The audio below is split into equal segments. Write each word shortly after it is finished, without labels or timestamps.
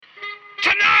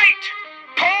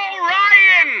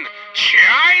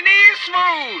fast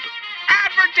food,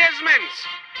 advertisements,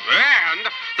 and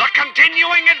the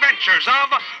continuing adventures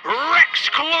of Rex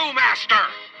Cluemaster,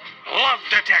 Love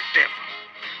Detective.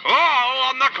 All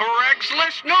on the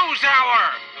Craigslist News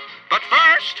Hour. But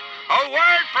first, a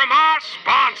word from our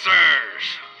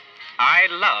sponsors. I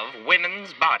love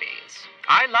women's bodies.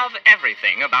 I love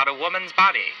everything about a woman's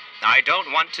body. I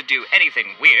don't want to do anything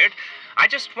weird. I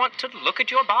just want to look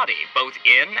at your body, both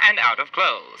in and out of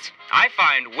clothes. I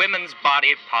find women's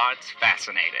body parts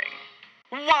fascinating.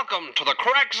 Welcome to the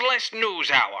Craigslist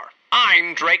News Hour.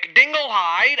 I'm Drake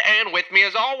Dinglehide, and with me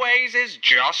as always is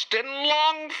Justin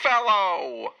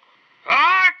Longfellow.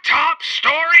 Our top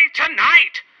story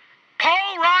tonight.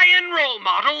 Paul Ryan role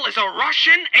model is a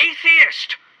Russian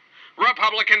atheist.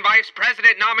 Republican Vice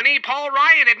President nominee Paul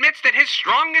Ryan admits that his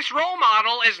strongest role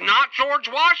model is not George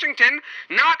Washington,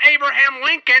 not Abraham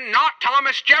Lincoln, not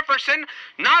Thomas Jefferson,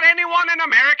 not anyone in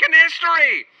American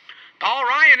history. Paul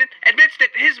Ryan admits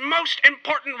that his most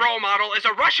important role model is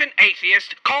a Russian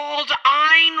atheist called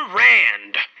Ayn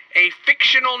Rand, a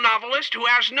fictional novelist who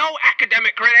has no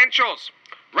academic credentials.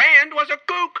 Rand was a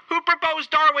kook who proposed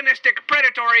Darwinistic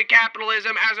predatory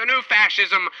capitalism as a new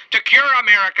fascism to cure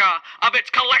America of its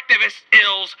collectivist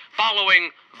ills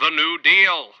following the New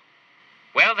Deal.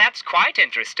 Well, that's quite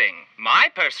interesting. My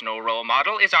personal role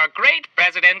model is our great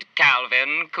President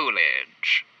Calvin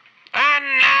Coolidge. And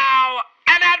now,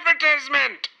 an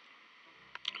advertisement.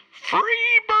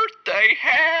 Free birthday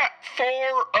hat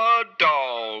for a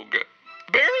dog.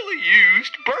 Barely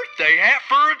used birthday hat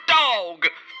for a dog.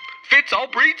 Fits all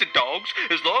breeds of dogs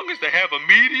as long as they have a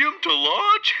medium to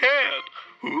large head.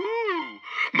 Ooh,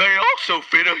 may also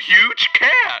fit a huge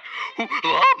cat,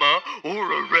 llama,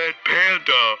 or a red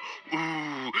panda.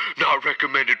 Ooh, not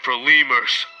recommended for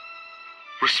lemurs.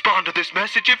 Respond to this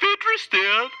message if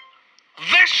interested.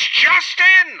 This just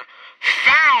in.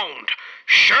 Found.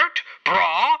 Shirt,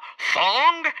 bra,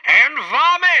 thong, and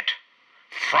vomit.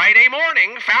 Friday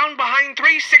morning, found behind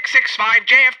 3665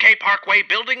 JFK Parkway,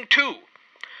 Building 2.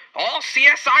 All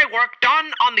CSI work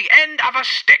done on the end of a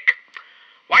stick.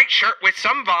 White shirt with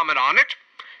some vomit on it.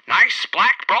 Nice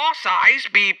black bra size,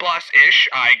 B+-ish,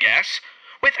 I guess.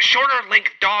 With shorter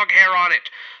length dog hair on it.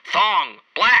 Thong,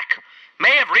 black.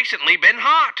 May have recently been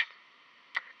hot.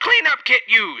 Cleanup kit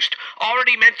used.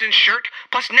 Already mentioned shirt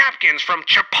plus napkins from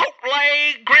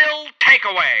Chipotle Grill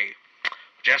Takeaway.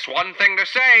 Just one thing to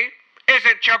say.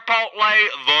 Isn't Chipotle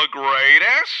the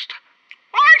greatest?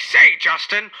 I say,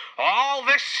 Justin, all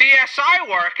this CSI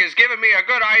work is giving me a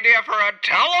good idea for a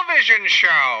television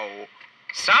show.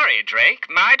 Sorry, Drake,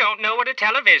 I don't know what a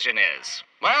television is.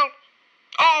 Well,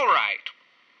 all right.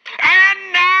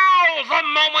 And now, the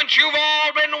moment you've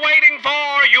all been waiting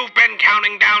for. You've been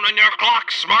counting down on your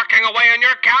clocks, marking away on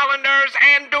your calendars,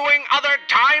 and doing other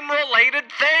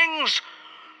time-related things.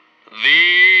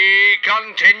 The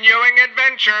continuing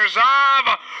adventures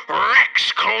of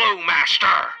Rex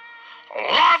Cluemaster,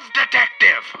 Love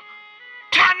Detective.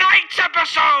 Tonight's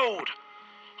episode,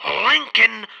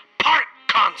 Lincoln Park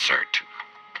Concert.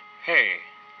 Hey,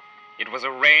 it was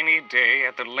a rainy day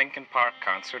at the Lincoln Park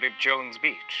concert at Jones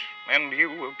Beach, and you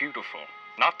were beautiful,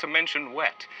 not to mention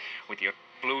wet, with your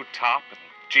blue top and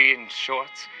jeans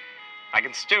shorts. I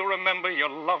can still remember your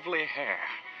lovely hair,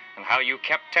 and how you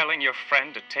kept telling your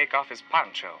friend to take off his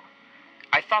poncho.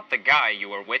 I thought the guy you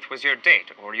were with was your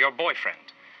date or your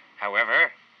boyfriend.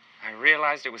 However, I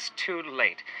realized it was too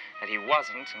late, that he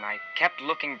wasn't, and I kept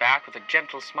looking back with a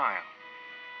gentle smile.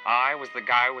 I was the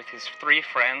guy with his 3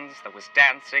 friends that was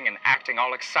dancing and acting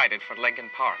all excited for Lincoln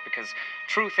Park, because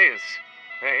truth is,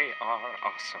 they are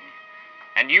awesome.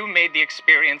 And you made the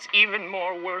experience even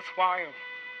more worthwhile.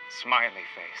 Smiley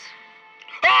face.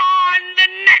 On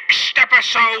the next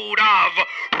episode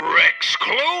of Rex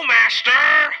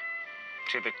Cluemaster.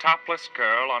 To the topless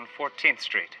girl on 14th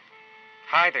Street.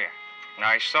 Hi there.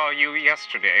 I saw you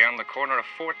yesterday on the corner of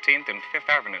 14th and 5th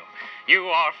Avenue. You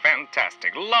are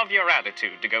fantastic. Love your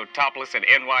attitude to go topless at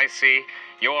NYC.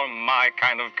 You're my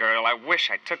kind of girl. I wish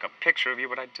I took a picture of you,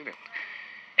 but I didn't.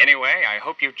 Anyway, I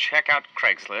hope you check out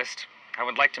Craigslist. I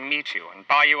would like to meet you and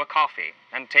buy you a coffee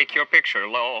and take your picture,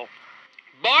 lol.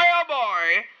 Boy, oh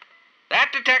boy,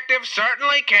 that detective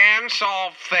certainly can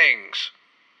solve things.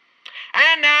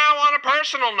 And now, on a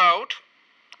personal note,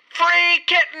 free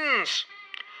kittens.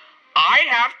 I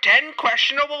have 10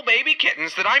 questionable baby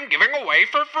kittens that I'm giving away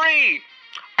for free.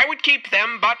 I would keep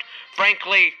them, but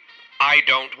frankly, I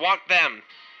don't want them.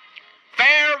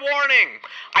 Fair warning,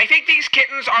 I think these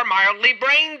kittens are mildly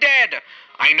brain dead.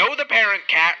 I know the parent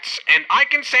cats, and I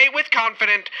can say with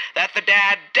confidence that the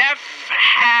dad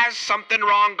has something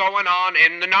wrong going on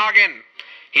in the noggin.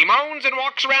 He moans and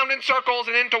walks around in circles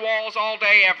and into walls all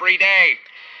day, every day.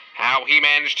 How he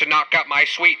managed to knock up my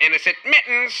sweet, innocent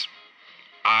mittens,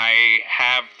 I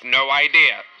have no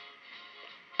idea.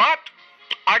 But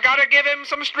I gotta give him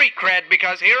some street cred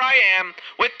because here I am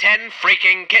with 10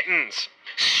 freaking kittens.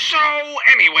 So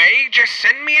anyway, just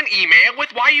send me an email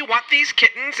with why you want these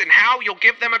kittens and how you'll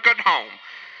give them a good home.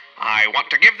 I want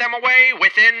to give them away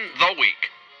within the week.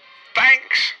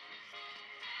 Thanks.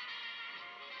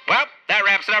 Well, that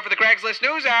wraps it up for the Craigslist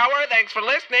News Hour. Thanks for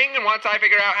listening, and once I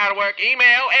figure out how to work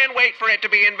email and wait for it to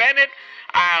be invented,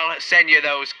 I'll send you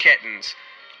those kittens.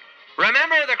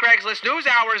 Remember, the Craigslist News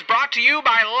Hour is brought to you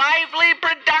by Lively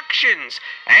Productions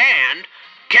and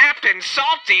Captain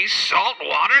Salty's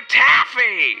Saltwater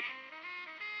Taffy.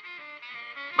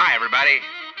 Bye, everybody.